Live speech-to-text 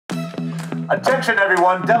Attention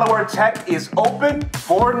everyone, Delaware Tech is open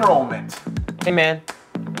for enrollment. Hey man,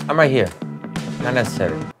 I'm right here. Not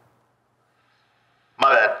necessary.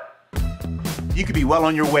 My bad. You could be well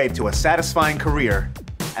on your way to a satisfying career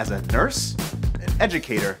as a nurse, an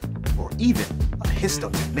educator, or even a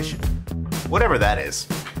histotechnician. Whatever that is.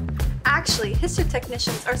 Actually,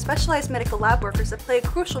 histotechnicians are specialized medical lab workers that play a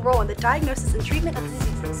crucial role in the diagnosis and treatment of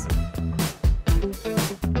diseases.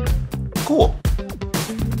 Cool.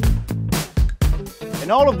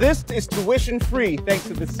 And all of this is tuition-free thanks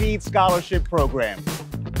to the SEED Scholarship Program.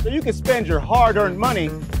 So you can spend your hard-earned money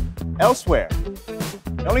elsewhere.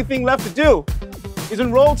 The only thing left to do is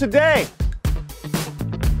enroll today.